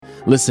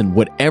Listen,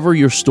 whatever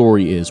your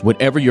story is,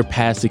 whatever your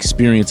past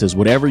experience is,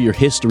 whatever your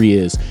history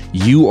is,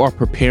 you are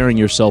preparing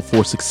yourself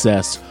for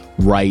success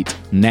right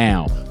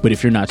now. But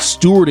if you're not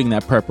stewarding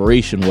that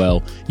preparation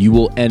well, you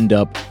will end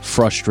up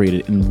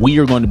frustrated. And we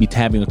are going to be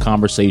having a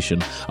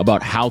conversation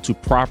about how to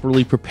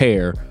properly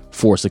prepare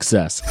for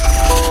success.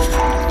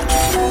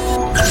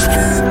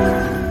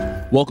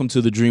 Welcome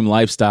to the Dream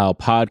Lifestyle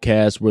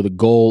Podcast, where the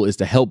goal is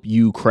to help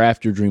you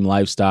craft your dream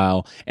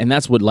lifestyle. And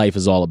that's what life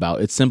is all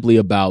about. It's simply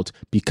about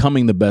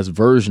becoming the best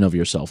version of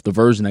yourself, the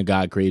version that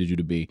God created you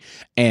to be.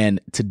 And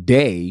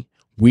today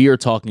we are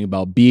talking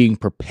about being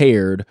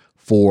prepared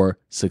for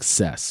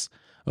success.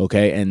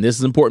 Okay. And this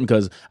is important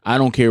because I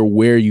don't care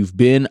where you've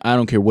been. I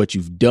don't care what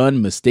you've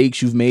done,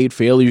 mistakes you've made,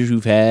 failures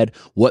you've had,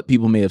 what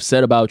people may have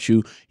said about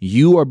you.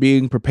 You are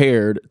being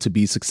prepared to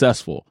be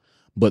successful.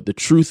 But the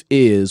truth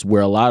is,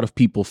 where a lot of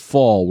people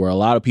fall, where a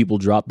lot of people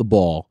drop the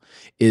ball,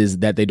 is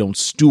that they don't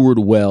steward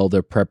well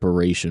their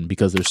preparation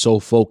because they're so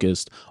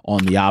focused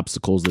on the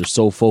obstacles. They're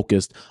so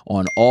focused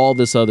on all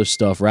this other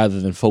stuff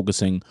rather than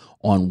focusing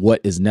on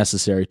what is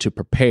necessary to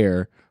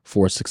prepare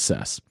for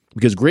success.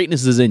 Because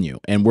greatness is in you.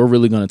 And we're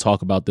really going to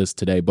talk about this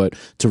today. But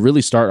to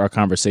really start our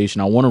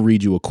conversation, I want to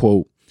read you a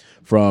quote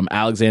from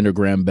Alexander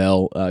Graham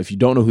Bell. If you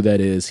don't know who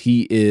that is,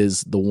 he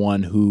is the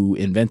one who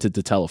invented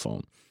the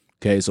telephone.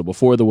 Okay, so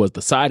before there was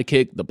the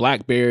Sidekick, the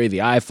BlackBerry, the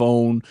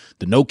iPhone,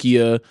 the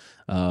Nokia,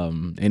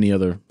 any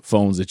other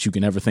phones that you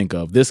can ever think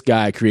of, this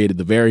guy created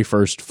the very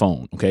first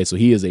phone. Okay, so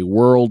he is a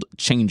world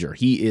changer.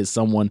 He is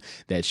someone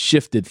that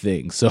shifted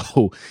things.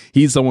 So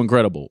he's so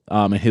incredible.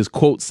 And his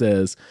quote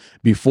says,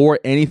 "Before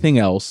anything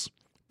else,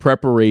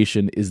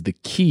 preparation is the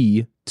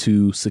key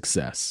to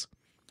success."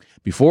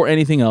 Before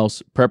anything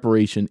else,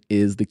 preparation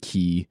is the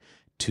key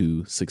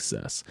to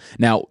success.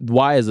 Now,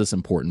 why is this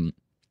important?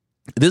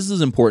 This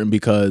is important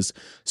because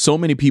so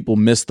many people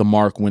miss the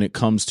mark when it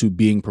comes to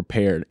being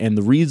prepared. And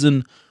the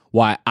reason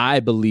why I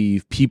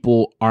believe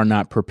people are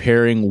not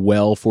preparing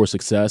well for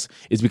success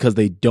is because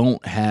they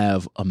don't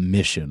have a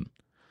mission.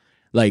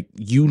 Like,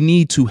 you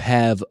need to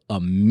have a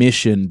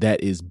mission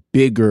that is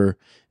bigger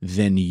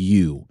than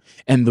you.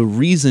 And the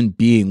reason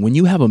being, when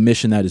you have a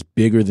mission that is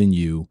bigger than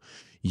you,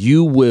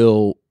 you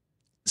will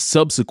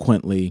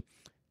subsequently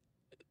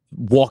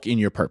walk in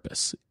your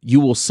purpose. You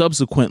will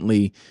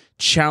subsequently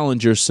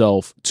challenge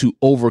yourself to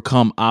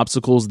overcome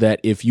obstacles that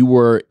if you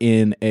were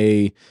in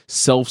a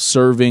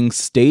self-serving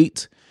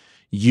state,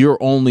 you're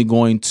not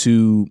going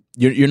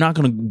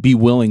to be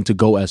willing to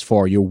go as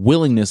far. Your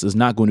willingness is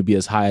not going to be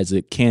as high as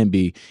it can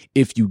be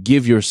if you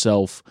give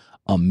yourself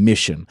a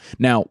mission.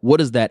 Now, what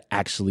does that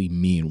actually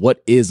mean?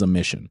 What is a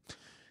mission?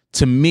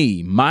 To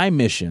me, my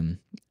mission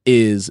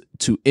is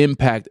to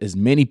impact as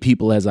many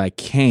people as I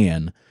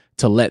can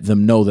to let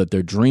them know that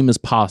their dream is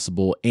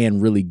possible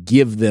and really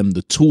give them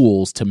the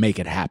tools to make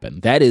it happen.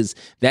 That is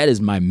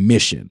my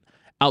mission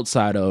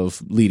outside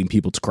of leading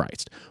people to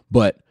Christ.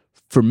 But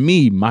for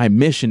me, my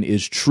mission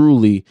is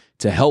truly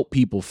to help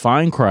people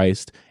find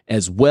Christ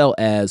as well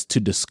as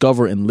to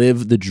discover and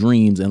live the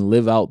dreams and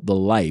live out the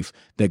life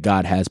that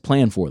God has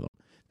planned for them.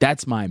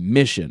 That's my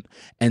mission.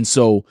 And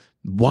so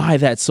why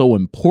that's so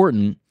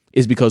important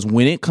is because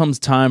when it comes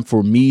time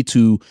for me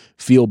to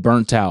feel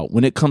burnt out,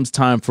 when it comes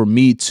time for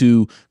me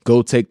to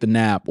go take the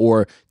nap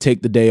or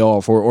take the day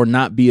off or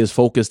not be as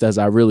focused as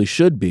I really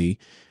should be,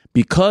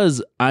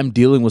 because I'm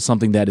dealing with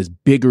something that is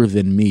bigger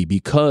than me,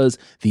 because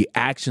the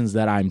actions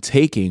that I'm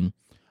taking,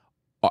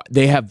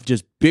 they have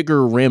just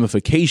bigger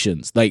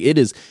ramifications. Like it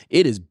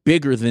is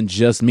bigger than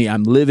just me.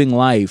 I'm living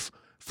life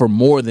for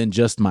more than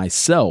just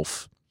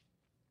myself.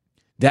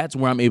 That's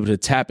where I'm able to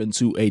tap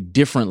into a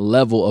different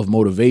level of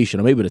motivation.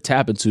 I'm able to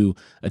tap into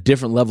a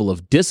different level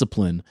of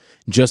discipline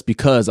just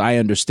because I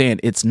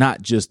understand it's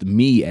not just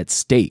me at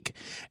stake.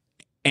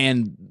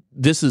 And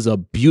this is a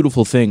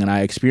beautiful thing, and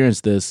I experience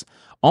this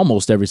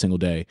almost every single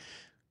day.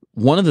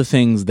 One of the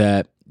things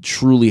that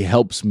truly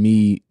helps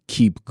me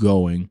keep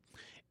going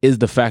is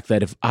the fact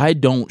that if I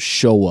don't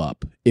show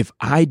up, if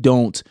I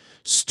don't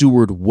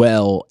steward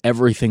well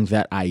everything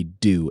that I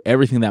do,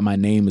 everything that my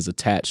name is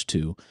attached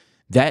to,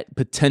 that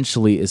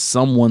potentially is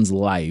someone's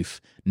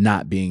life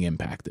not being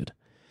impacted.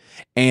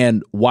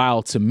 And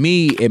while to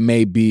me, it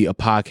may be a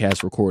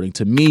podcast recording,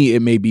 to me, it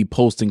may be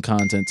posting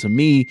content, to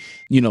me,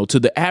 to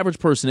the average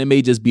person, it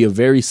may just be a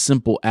very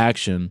simple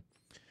action.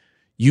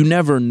 You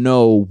never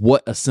know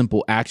what a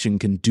simple action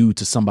can do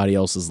to somebody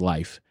else's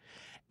life.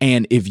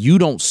 And if you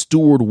don't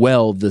steward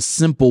well the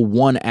simple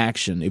one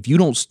action, if you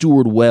don't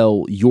steward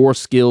well your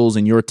skills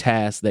and your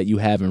tasks that you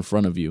have in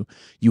front of you,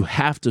 you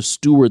have to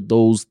steward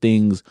those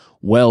things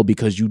well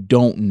because you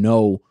don't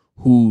know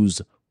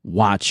who's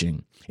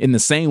watching. In the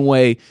same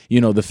way,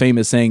 the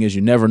famous saying is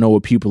you never know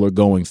what people are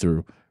going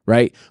through,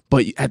 right?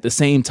 But at the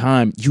same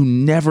time, you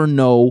never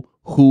know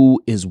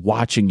who is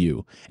watching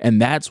you.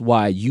 And that's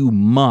why you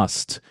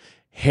must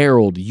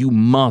herald, you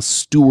must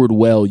steward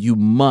well, you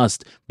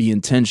must be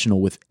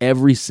intentional with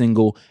every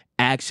single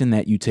action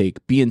that you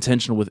take. Be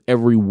intentional with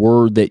every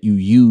word that you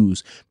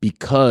use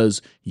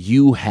because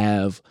you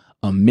have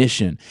a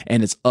mission,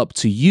 and it's up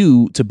to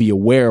you to be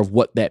aware of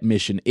what that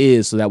mission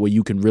is, so that way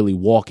you can really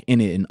walk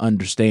in it and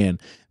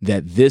understand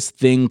that this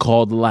thing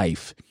called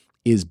life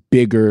is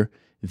bigger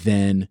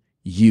than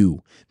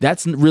you.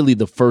 That's really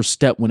the first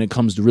step when it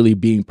comes to really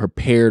being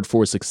prepared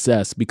for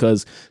success,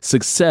 because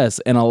success,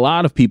 and a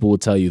lot of people will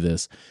tell you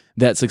this,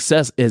 that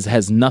success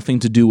has nothing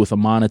to do with a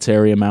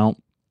monetary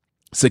amount.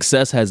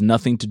 Success has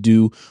nothing to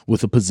do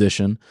with a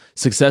position.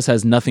 Success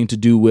has nothing to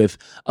do with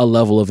a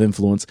level of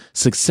influence.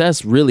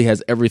 Success really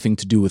has everything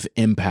to do with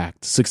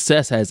impact.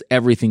 Success has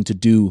everything to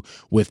do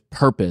with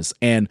purpose.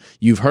 And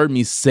you've heard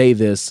me say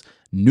this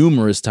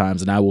numerous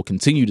times, and I will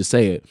continue to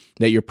say it,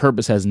 that your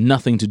purpose has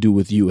nothing to do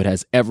with you. It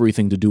has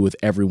everything to do with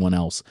everyone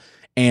else.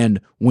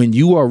 And when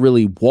you are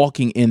really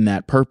walking in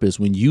that purpose,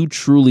 when you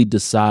truly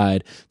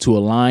decide to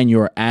align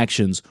your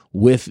actions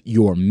with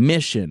your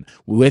mission,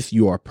 with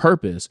your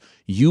purpose,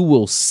 you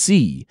will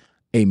see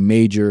a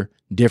major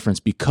difference,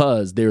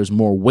 because there's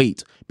more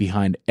weight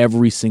behind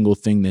every single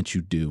thing that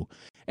you do.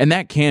 And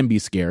that can be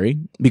scary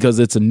because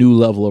it's a new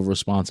level of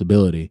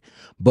responsibility.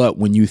 But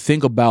when you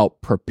think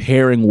about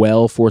preparing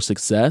well for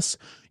success,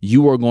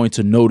 you are going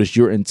to notice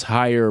your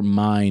entire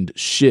mind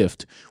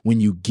shift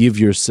when you give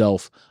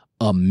yourself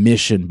a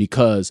mission,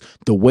 because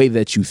the way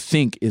that you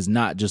think is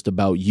not just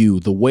about you.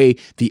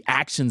 The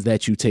actions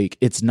that you take,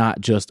 it's not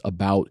just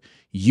about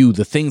you.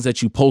 The things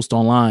that you post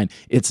online,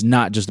 it's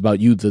not just about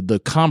you. The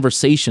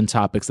conversation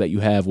topics that you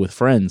have with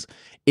friends,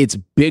 it's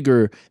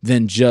bigger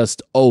than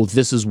just, oh,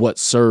 this is what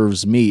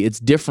serves me.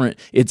 It's different.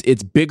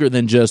 It's bigger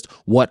than just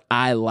what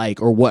I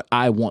like or what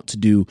I want to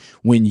do.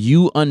 When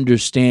you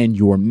understand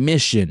your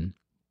mission,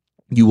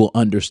 you will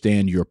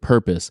understand your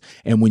purpose.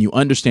 And when you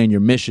understand your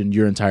mission,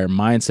 your entire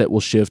mindset will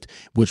shift,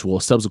 which will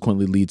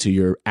subsequently lead to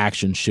your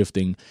action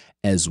shifting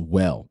as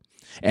well.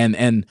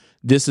 And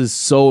this is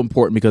so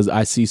important, because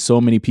I see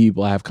so many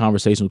people, I have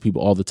conversations with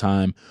people all the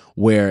time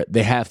where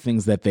they have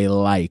things that they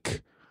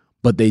like,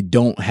 but they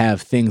don't have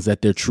things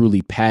that they're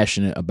truly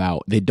passionate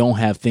about. They don't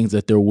have things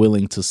that they're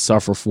willing to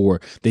suffer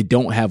for. They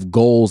don't have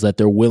goals that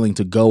they're willing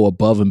to go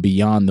above and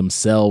beyond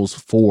themselves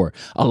for.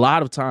 A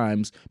lot of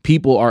times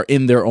people are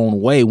in their own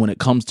way when it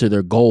comes to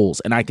their goals.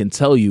 And I can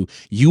tell you,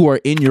 you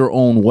are in your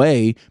own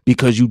way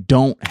because you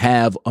don't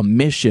have a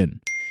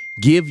mission.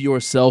 Give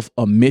yourself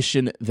a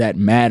mission that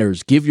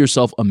matters. Give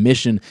yourself a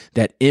mission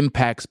that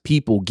impacts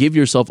people. Give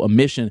yourself a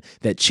mission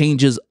that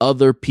changes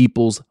other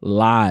people's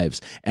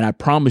lives. And I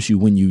promise you,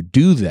 when you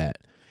do that,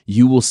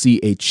 you will see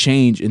a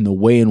change in the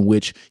way in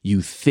which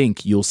you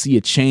think. You'll see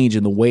a change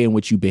in the way in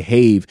which you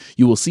behave.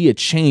 You will see a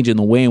change in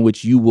the way in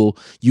which you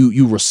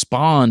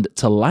respond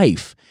to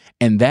life.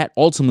 And that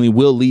ultimately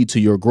will lead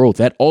to your growth.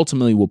 That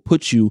ultimately will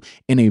put you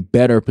in a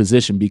better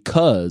position,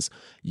 because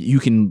you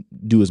can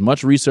do as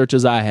much research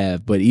as I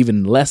have, but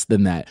even less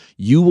than that,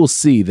 you will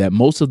see that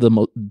most of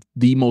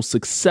the most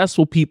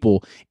successful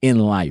people in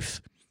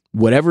life,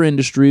 whatever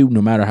industry,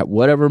 no matter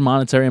whatever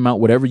monetary amount,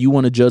 whatever you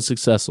want to judge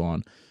success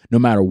on, no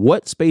matter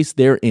what space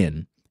they're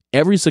in,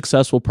 every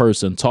successful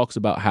person talks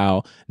about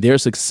how their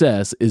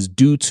success is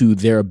due to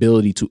their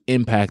ability to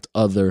impact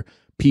other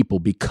people,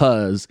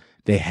 because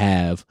they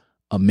have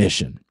a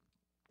mission.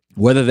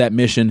 Whether that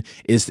mission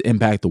is to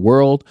impact the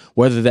world,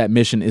 whether that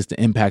mission is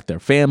to impact their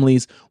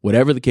families,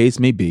 whatever the case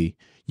may be,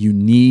 you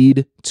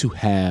need to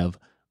have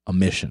a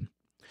mission.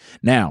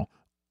 Now,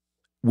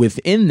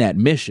 within that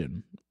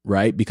mission,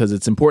 right, because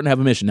it's important to have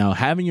a mission. Now,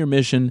 having your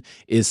mission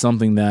is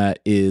something that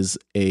is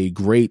a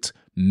great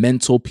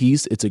mental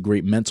piece. It's a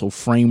great mental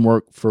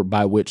framework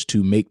by which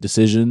to make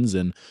decisions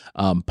and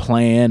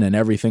plan and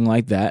everything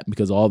like that,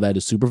 because all that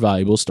is super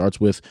valuable. Starts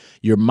with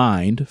your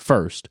mind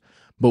first.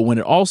 But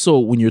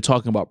when you're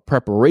talking about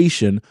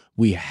preparation,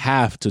 we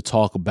have to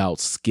talk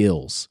about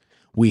skills.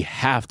 We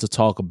have to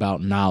talk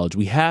about knowledge.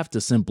 We have to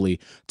simply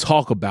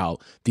talk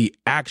about the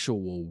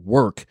actual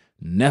work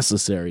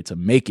necessary to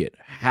make it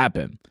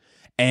happen.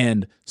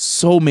 And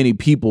so many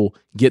people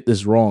get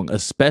this wrong,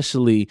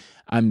 especially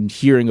I'm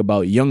hearing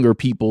about younger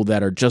people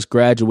that are just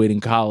graduating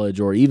college,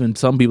 or even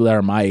some people that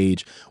are my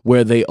age,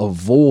 where they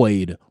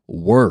avoid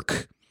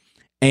work.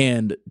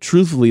 And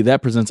truthfully,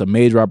 that presents a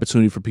major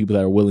opportunity for people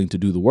that are willing to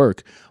do the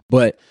work.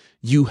 But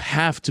you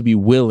have to be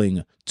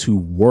willing to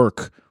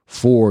work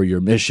for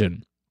your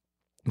mission.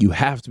 You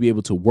have to be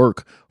able to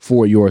work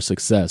for your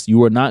success.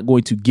 You are not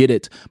going to get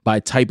it by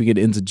typing it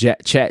into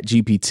Chat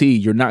GPT.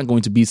 You're not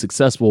going to be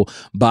successful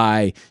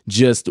by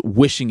just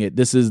wishing it.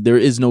 There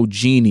is no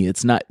genie.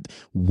 It's not.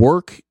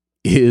 Work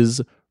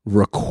is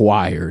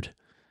required.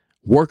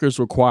 Work is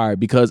required,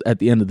 because at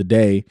the end of the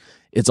day,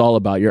 it's all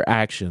about your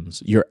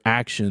actions. Your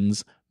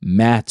actions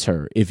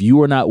matter. If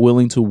you are not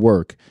willing to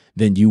work,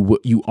 then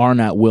you are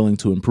not willing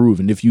to improve.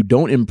 And if you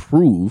don't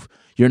improve,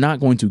 you're not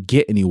going to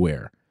get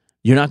anywhere.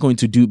 You're not going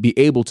to be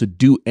able to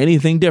do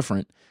anything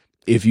different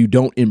if you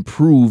don't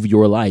improve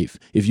your life,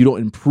 if you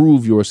don't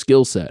improve your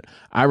skill set.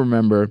 I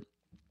remember,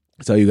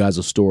 I'll tell you guys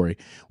a story.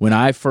 When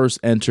I first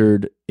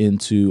entered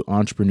into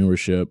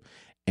entrepreneurship,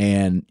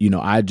 And,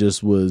 I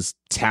just was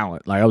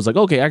talent. Like I was like,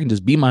 okay, I can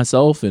just be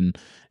myself and,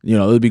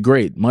 it'll be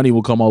great. Money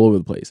will come all over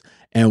the place.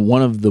 And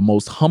one of the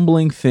most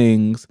humbling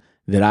things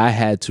that I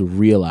had to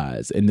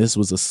realize, and this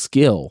was a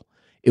skill,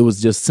 it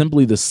was just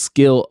simply the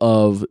skill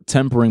of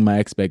tempering my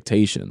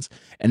expectations.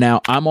 And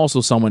now I'm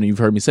also someone, and you've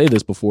heard me say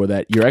this before,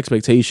 that your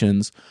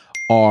expectations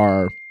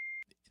are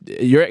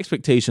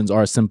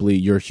simply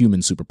your human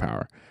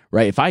superpower,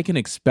 right? If I can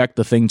expect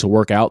the thing to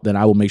work out, then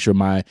I will make sure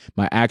my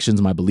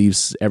actions, my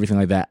beliefs, everything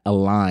like that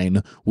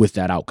align with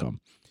that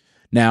outcome.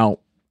 Now,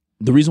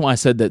 the reason why I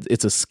said that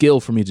it's a skill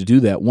for me to do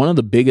that, one of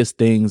the biggest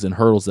things and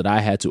hurdles that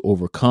I had to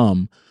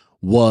overcome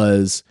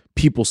was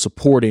people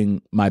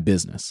supporting my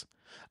business.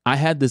 I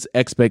had this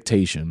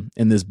expectation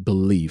and this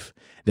belief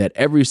that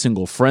every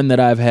single friend that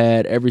I've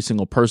had, every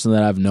single person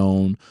that I've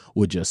known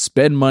would just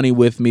spend money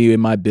with me in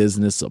my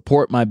business,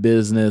 support my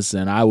business,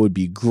 and I would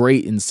be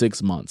great in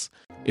 6 months.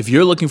 If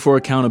you're looking for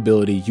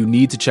accountability, you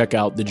need to check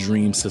out the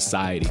Dream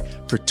Society.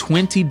 For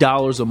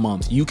 $20 a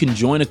month, you can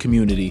join a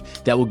community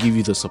that will give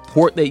you the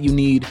support that you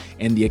need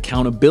and the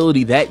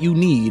accountability that you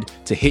need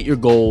to hit your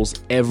goals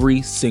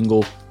every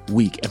single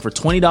week. And for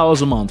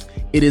 $20 a month,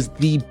 it is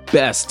the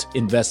best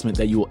investment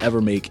that you will ever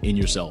make in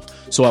yourself.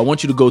 So I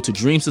want you to go to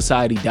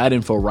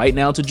dreamsociety.info right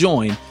now to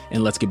join,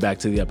 and let's get back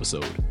to the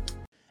episode.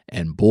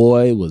 And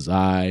boy, was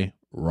I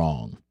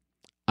wrong.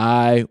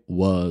 I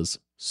was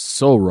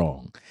so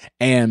wrong.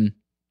 And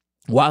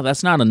wow,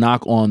 that's not a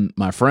knock on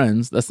my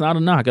friends. That's not a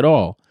knock at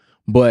all.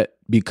 But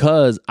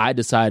because I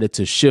decided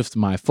to shift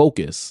my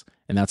focus,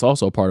 and that's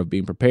also a part of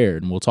being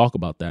prepared, and we'll talk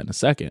about that in a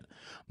second.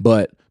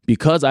 But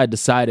because I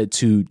decided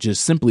to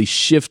just simply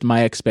shift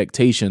my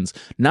expectations,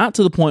 not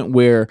to the point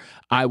where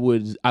I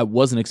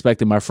wasn't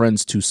expecting my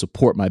friends to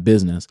support my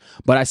business,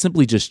 but I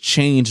simply just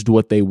changed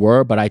what they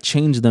were, but I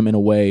changed them in a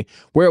way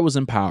where it was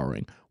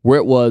empowering, where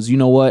it was, you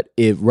know what,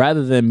 if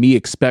rather than me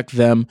expect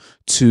them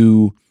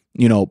to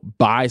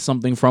buy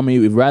something from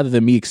me, rather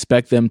than me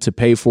expect them to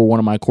pay for one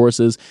of my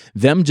courses,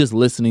 them just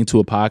listening to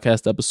a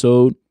podcast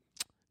episode,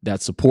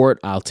 that support,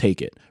 I'll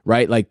take it,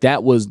 right? Like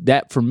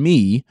that for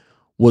me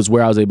was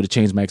where I was able to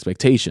change my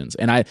expectations.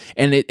 And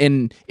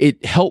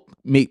it helped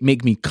make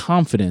me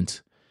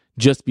confident,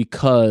 just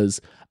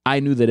because I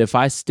knew that if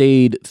I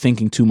stayed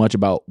thinking too much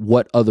about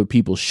what other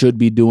people should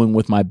be doing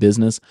with my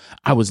business,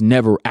 I was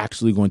never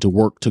actually going to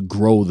work to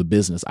grow the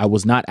business. I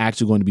was not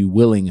actually going to be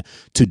willing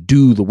to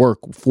do the work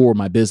for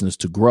my business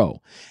to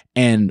grow.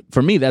 And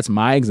for me, that's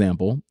my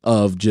example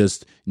of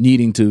just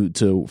needing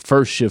to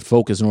first shift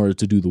focus in order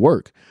to do the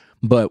work.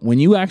 But when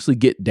you actually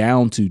get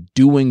down to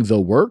doing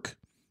the work,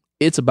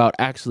 it's about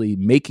actually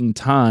making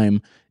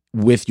time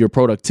with your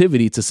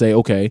productivity to say,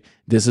 okay,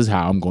 this is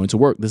how I'm going to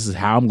work. This is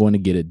how I'm going to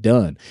get it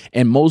done.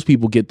 And most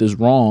people get this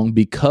wrong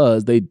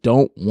because they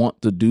don't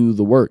want to do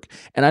the work.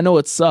 And I know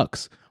it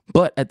sucks,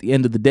 but at the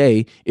end of the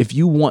day, if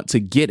you want to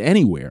get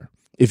anywhere,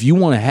 if you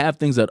want to have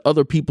things that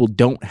other people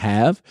don't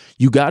have,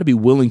 you got to be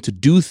willing to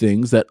do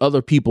things that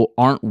other people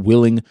aren't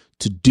willing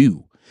to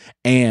do.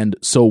 And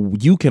so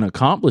you can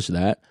accomplish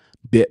that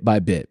bit by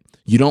bit.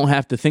 You don't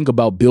have to think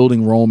about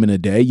building Rome in a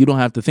day. You don't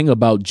have to think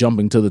about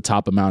jumping to the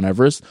top of Mount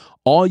Everest.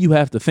 All you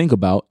have to think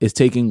about is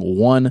taking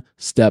one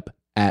step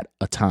at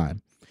a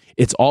time.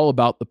 It's all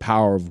about the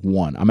power of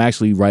one. I'm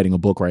actually writing a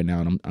book right now,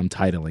 and I'm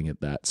titling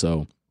it that.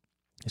 So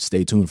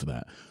stay tuned for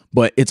that.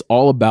 But it's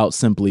all about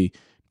simply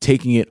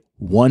taking it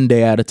one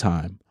day at a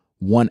time,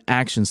 one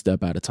action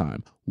step at a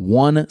time,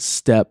 one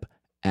step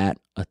at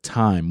a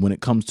time when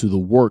it comes to the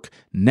work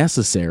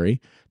necessary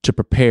to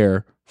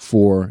prepare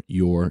for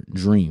your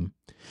dream.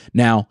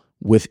 Now,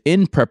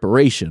 within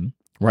preparation,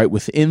 right,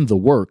 within the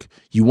work,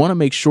 you want to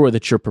make sure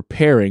that you're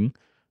preparing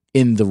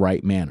in the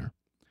right manner.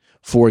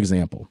 For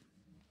example,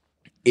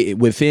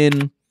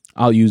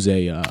 I'll use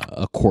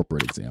a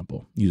corporate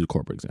example.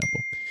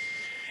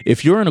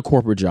 If you're in a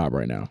corporate job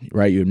right now,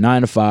 right, you're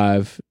 9 to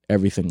 5,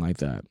 everything like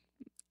that.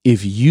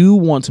 If you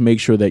want to make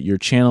sure that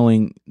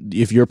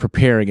if you're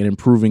preparing and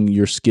improving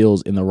your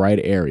skills in the right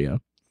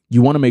area,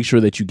 you want to make sure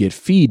that you get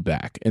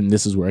feedback. And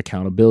this is where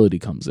accountability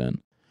comes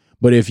in.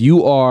 But if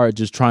you are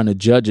just trying to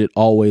judge it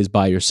always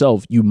by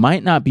yourself, you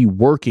might not be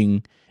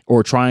working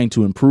or trying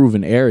to improve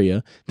an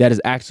area that is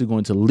actually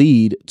going to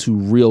lead to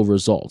real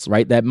results,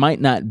 right? That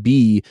might not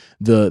be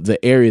the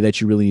area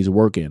that you really need to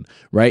work in,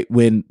 right?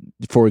 When,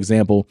 for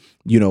example,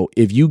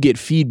 if you get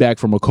feedback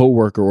from a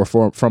coworker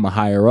or from a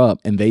higher up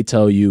and they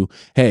tell you,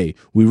 hey,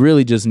 you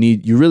really just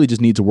need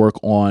to work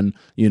on,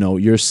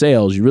 your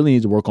sales. You really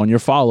need to work on your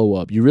follow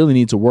up. You really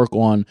need to work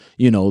on,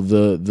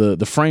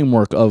 the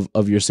framework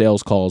of your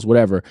sales calls,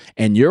 whatever.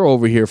 And you're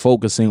over here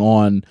focusing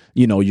on,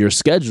 your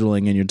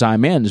scheduling and your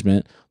time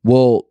management.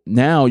 Well,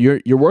 now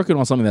you're working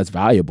on something that's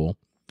valuable,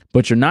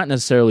 but you're not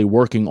necessarily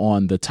working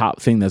on the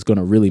top thing that's going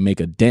to really make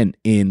a dent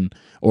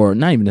or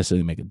not even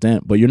necessarily make a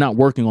dent, but you're not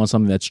working on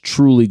something that's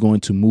truly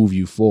going to move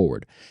you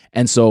forward.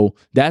 And so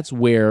that's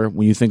where,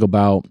 when you think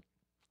about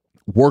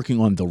working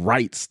on the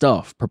right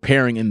stuff,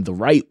 preparing in the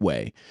right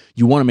way.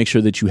 You want to make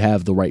sure that you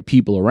have the right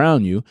people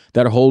around you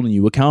that are holding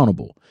you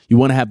accountable. You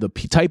want to have the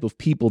type of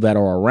people that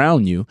are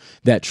around you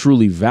that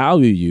truly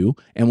value you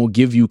and will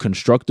give you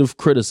constructive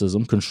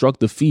criticism,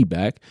 constructive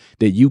feedback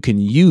that you can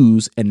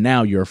use. And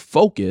now your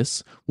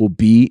focus will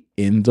be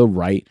in the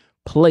right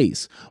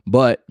place.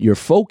 But your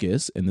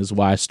focus, and this is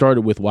why I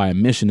started with why a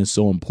mission is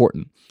so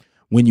important.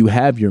 When you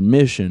have your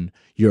mission,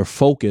 your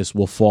focus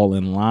will fall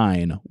in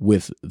line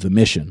with the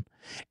mission.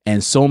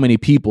 And so many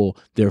people,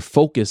 their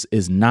focus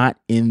is not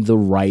in the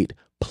right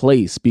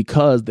place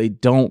because they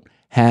don't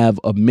have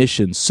a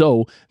mission.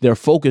 So their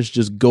focus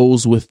just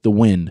goes with the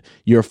wind.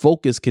 Your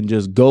focus can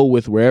just go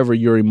with wherever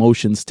your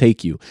emotions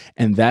take you.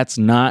 And that's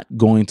not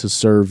going to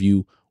serve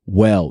you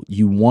well.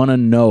 You want to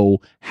know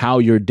how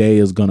your day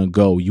is going to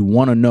go. You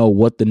want to know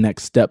what the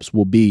next steps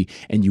will be.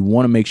 And you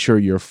want to make sure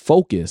your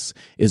focus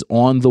is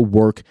on the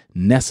work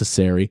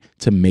necessary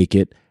to make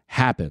it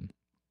happen.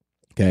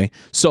 Okay.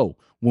 So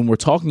when we're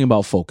talking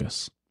about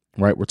focus,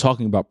 right, we're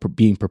talking about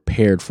being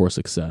prepared for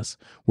success.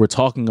 We're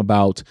talking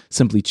about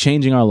simply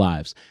changing our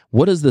lives.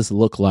 What does this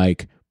look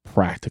like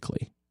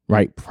practically,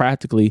 right?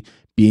 Practically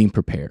being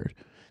prepared.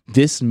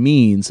 This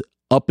means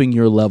upping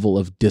your level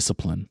of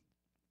discipline.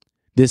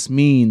 This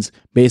means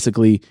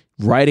basically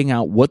writing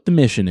out what the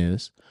mission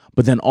is,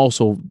 but then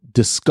also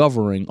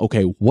discovering,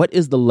 okay, what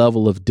is the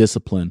level of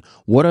discipline?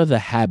 What are the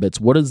habits?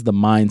 What is the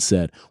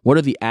mindset? What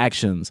are the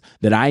actions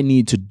that I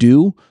need to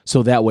do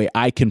so that way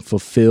I can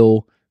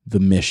fulfill the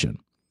mission?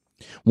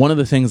 One of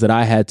the things that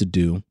I had to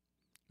do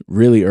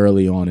really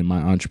early on in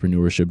my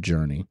entrepreneurship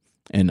journey,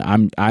 and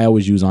I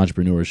always use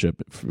entrepreneurship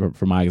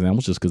for my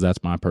examples just because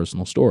that's my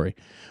personal story.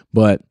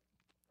 But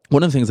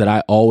one of the things that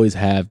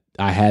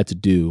I had to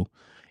do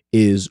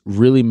is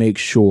really make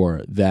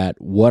sure that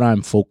what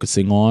I'm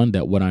focusing on,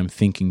 that what I'm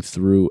thinking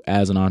through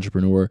as an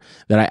entrepreneur,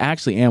 that I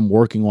actually am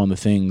working on the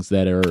things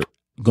that are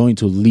going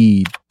to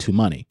lead to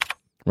money,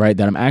 right?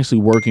 That I'm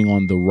actually working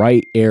on the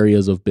right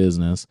areas of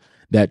business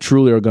that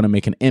truly are going to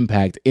make an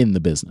impact in the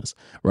business,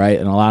 right?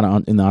 And a lot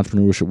of in the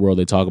entrepreneurship world,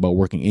 they talk about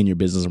working in your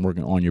business and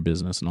working on your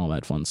business and all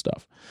that fun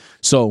stuff.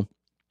 So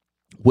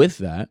with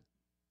that,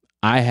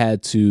 I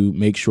had to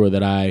make sure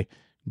that I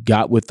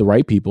got with the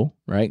right people,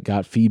 right?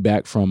 Got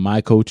feedback from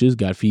my coaches,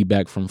 got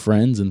feedback from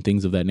friends and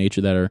things of that nature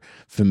that are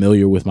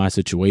familiar with my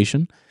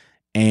situation.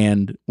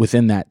 And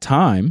within that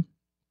time,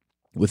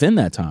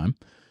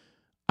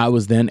 I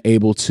was then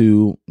able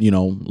to,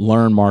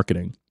 learn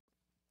marketing.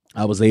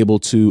 I was able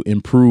to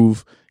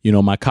improve,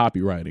 my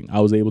copywriting. I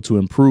was able to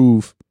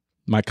improve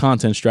my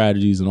content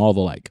strategies and all the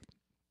like.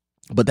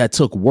 But that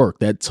took work.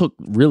 That took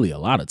really a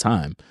lot of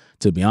time,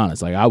 to be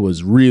honest. Like I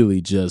was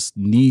really just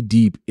knee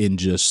deep in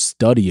just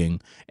studying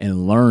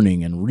and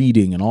learning and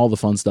reading and all the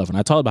fun stuff. And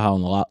I talked about how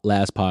in the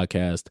last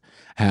podcast,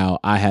 how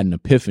I had an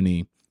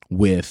epiphany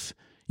with,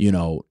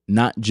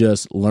 not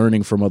just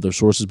learning from other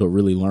sources, but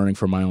really learning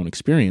from my own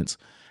experience.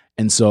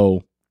 And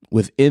so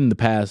within the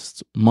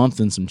past month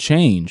and some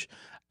change,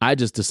 I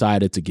just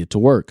decided to get to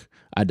work.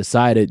 I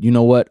decided, you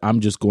know what?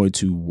 I'm just going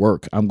to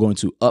work. I'm going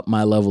to up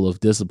my level of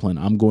discipline.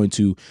 I'm going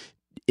to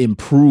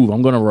improve.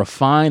 I'm going to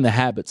refine the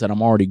habits that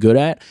I'm already good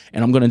at,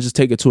 and I'm going to just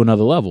take it to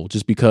another level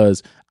just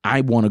because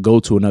I want to go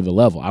to another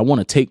level. I want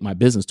to take my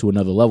business to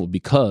another level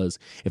because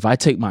if I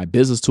take my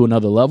business to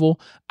another level,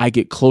 I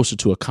get closer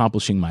to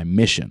accomplishing my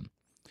mission.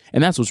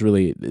 And that's what's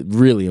really,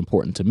 really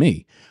important to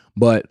me.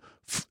 But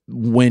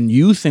when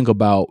you think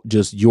about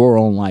just your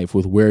own life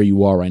with where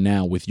you are right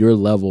now, with your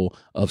level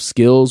of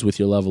skills, with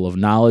your level of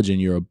knowledge and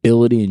your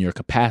ability and your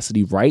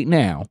capacity right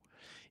now,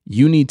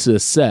 you need to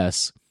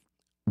assess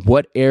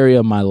what area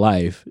of my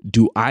life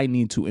do I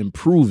need to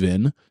improve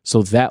in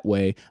so that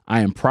way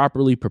I am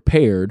properly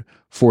prepared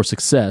for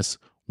success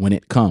when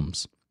it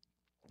comes.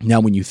 Now,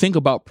 when you think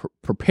about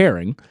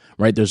preparing,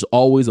 right, there's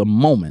always a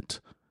moment.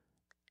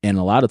 And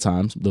a lot of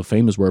times, the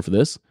famous word for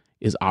this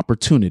is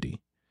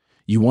opportunity.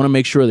 You want to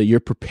make sure that you're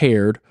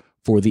prepared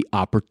for the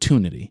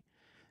opportunity.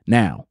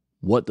 Now,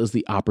 what does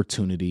the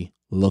opportunity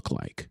look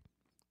like?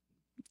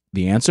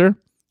 The answer,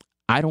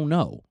 I don't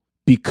know,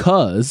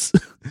 because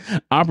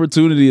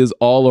opportunity is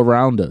all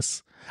around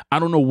us. I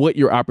don't know what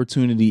your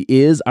opportunity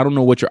is. I don't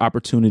know what your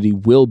opportunity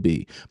will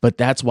be, but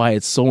that's why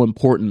it's so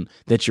important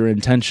that you're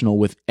intentional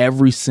with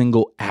every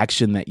single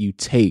action that you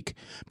take,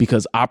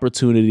 because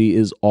opportunity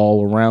is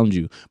all around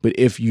you. But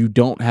if you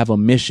don't have a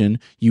mission,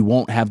 you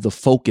won't have the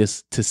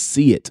focus to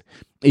see it.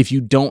 If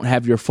you don't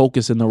have your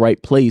focus in the right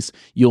place,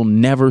 you'll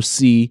never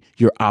see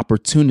your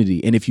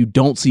opportunity. And if you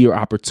don't see your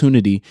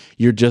opportunity,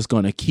 you're just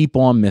going to keep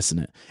on missing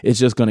it. It's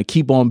just going to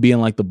keep on being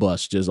like the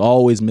bus, just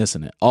always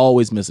missing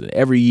it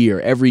every year,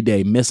 every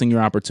day, missing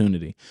your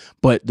opportunity.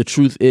 But the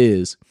truth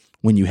is,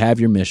 when you have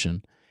your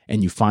mission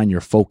and you find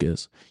your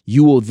focus,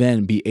 you will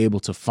then be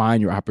able to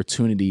find your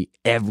opportunity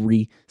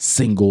every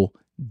single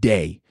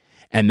day.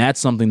 And that's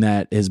something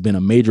that has been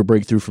a major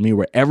breakthrough for me,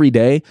 where every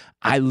day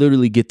I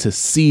literally get to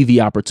see the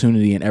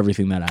opportunity in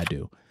everything that I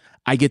do.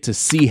 I get to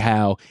see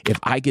how if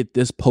I get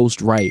this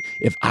post right,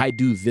 if I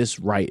do this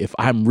right, if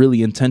I'm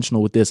really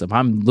intentional with this, if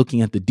I'm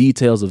looking at the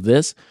details of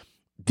this,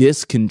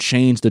 this can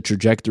change the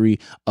trajectory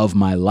of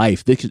my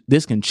life.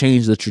 This can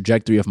change the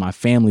trajectory of my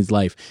family's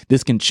life.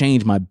 This can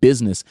change my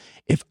business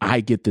if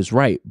I get this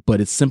right.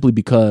 But it's simply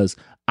because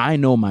I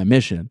know my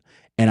mission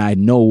and I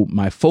know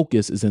my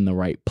focus is in the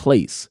right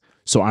place.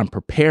 So I'm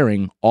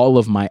preparing all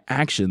of my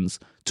actions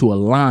to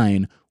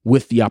align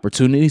with the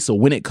opportunity. So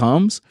when it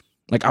comes,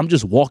 like, I'm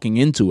just walking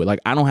into it. Like,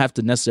 I don't have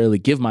to necessarily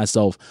give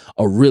myself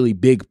a really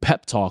big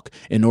pep talk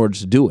in order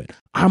to do it.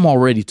 I'm all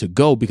ready to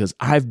go because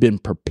I've been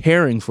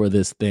preparing for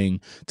this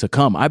thing to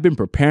come. I've been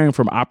preparing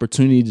for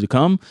opportunity to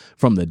come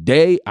from the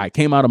day I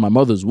came out of my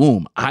mother's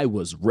womb. I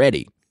was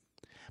ready,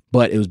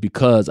 but it was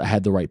because I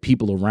had the right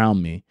people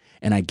around me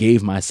and I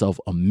gave myself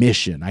a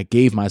mission. I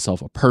gave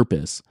myself a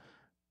purpose,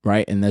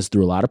 right? And that's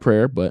through a lot of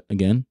prayer. But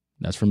again,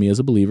 that's for me as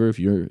a believer. If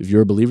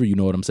you're a believer, you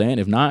know what I'm saying.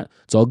 If not,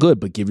 it's all good,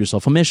 but give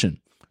yourself a mission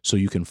so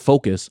you can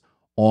focus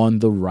on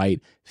the right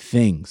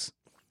things.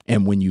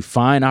 And when you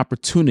find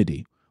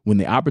opportunity, when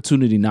the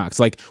opportunity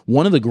knocks, like,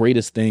 one of the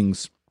greatest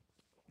things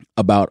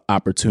about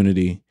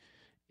opportunity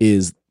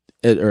is,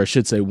 or I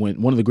should say,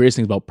 when one of the greatest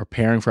things about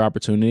preparing for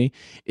opportunity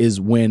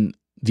is when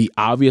the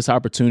obvious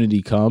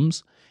opportunity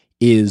comes,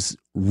 is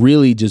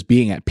really just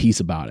being at peace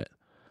about it.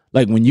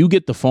 Like, when you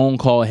get the phone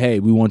call, hey,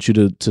 we want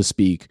you to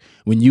speak.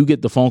 When you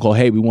get the phone call,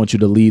 hey, we want you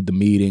to lead the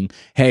meeting.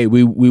 Hey,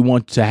 we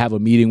want to have a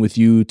meeting with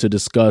you to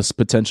discuss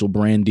potential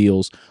brand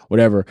deals,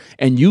 whatever.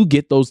 And you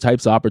get those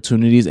types of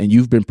opportunities and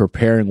you've been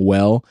preparing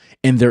well.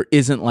 And there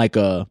isn't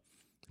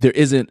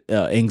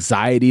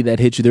anxiety that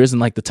hits you. There isn't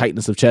like the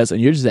tightness of chest,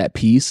 and you're just at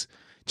peace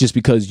just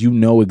because you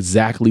know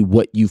exactly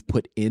what you've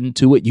put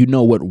into it. You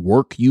know what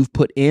work you've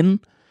put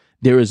in.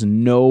 There is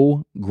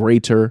no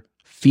greater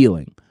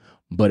feeling.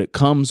 But it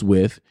comes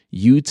with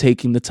you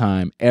taking the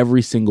time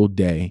every single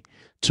day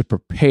to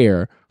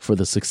prepare for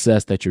the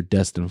success that you're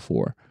destined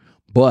for.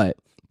 But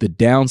the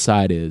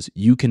downside is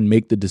you can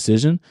make the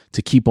decision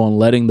to keep on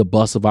letting the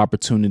bus of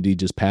opportunity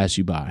just pass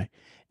you by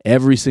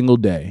every single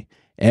day,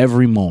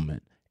 every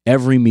moment,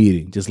 every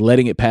meeting, just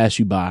letting it pass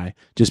you by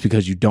just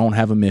because you don't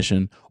have a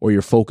mission or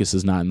your focus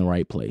is not in the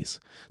right place.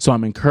 So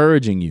I'm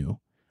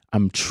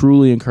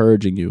truly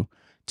encouraging you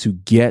to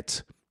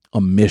get a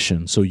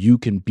mission so you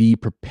can be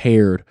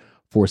prepared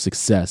for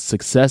success.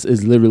 Success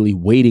is literally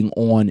waiting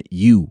on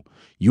you.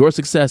 Your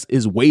success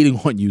is waiting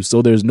on you.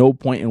 So there's no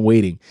point in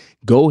waiting.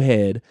 Go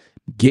ahead,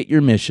 get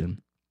your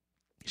mission,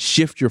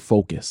 shift your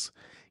focus,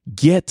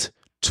 get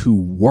to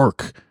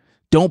work.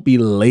 Don't be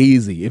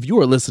lazy. If you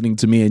are listening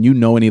to me and you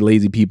know any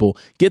lazy people,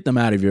 get them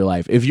out of your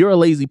life. If you're a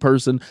lazy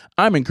person,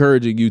 I'm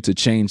encouraging you to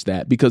change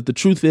that, because the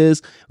truth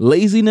is,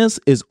 laziness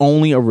is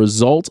only a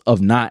result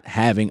of not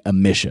having a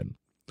mission.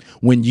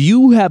 When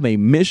you have a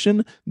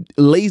mission,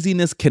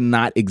 laziness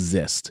cannot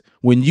exist.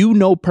 When you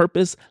know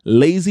purpose,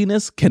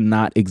 laziness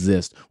cannot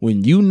exist.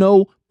 When you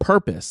know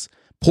purpose,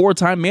 poor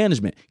time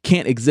management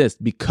can't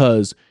exist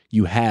because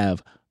you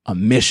have a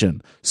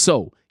mission.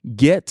 So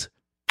get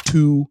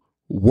to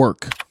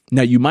work.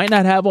 Now, you might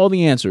not have all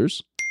the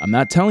answers. I'm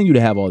not telling you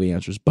to have all the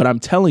answers, but I'm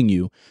telling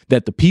you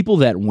that the people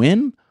that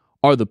win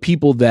are the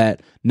people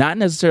that not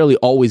necessarily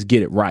always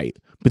get it right,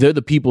 but they're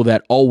the people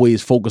that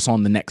always focus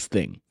on the next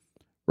thing.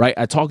 Right?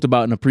 I talked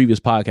about in a previous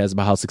podcast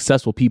about how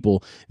successful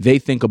people, they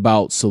think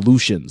about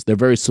solutions. They're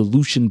very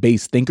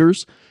solution-based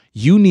thinkers.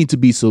 You need to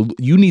be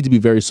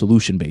very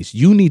solution-based.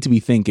 You need to be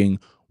thinking,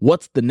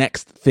 what's the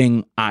next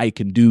thing I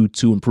can do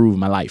to improve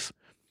my life?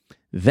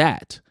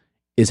 That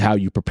is how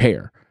you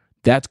prepare.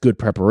 That's good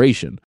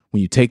preparation,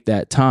 when you take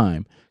that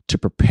time to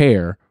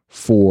prepare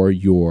for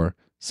your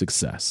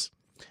success.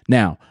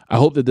 Now, I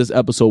hope that this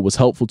episode was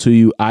helpful to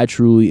you. I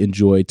truly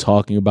enjoyed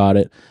talking about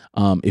it.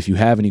 If you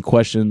have any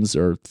questions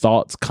or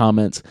thoughts,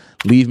 comments,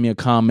 leave me a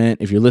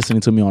comment. If you're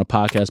listening to me on a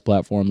podcast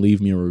platform, leave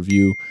me a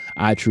review.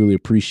 I truly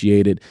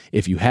appreciate it.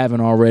 If you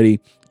haven't already,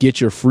 get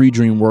your free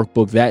dream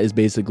workbook. That is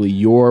basically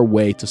your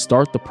way to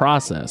start the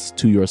process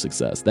to your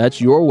success.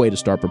 That's your way to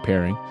start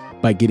preparing,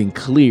 by getting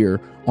clear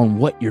on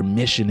what your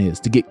mission is,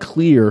 to get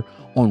clear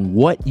on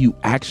what you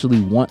actually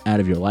want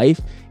out of your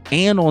life.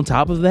 And on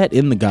top of that,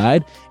 in the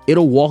guide,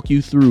 it'll walk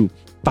you through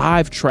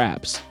 5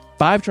 traps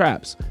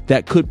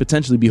that could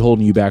potentially be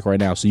holding you back right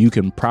now, so you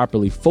can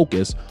properly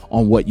focus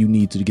on what you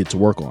need to get to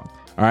work on.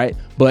 All right.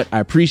 But I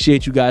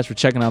appreciate you guys for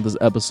checking out this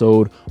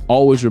episode.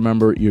 Always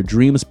remember, your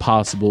dream is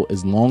possible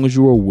as long as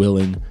you are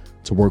willing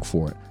to work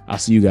for it. I'll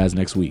see you guys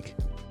next week.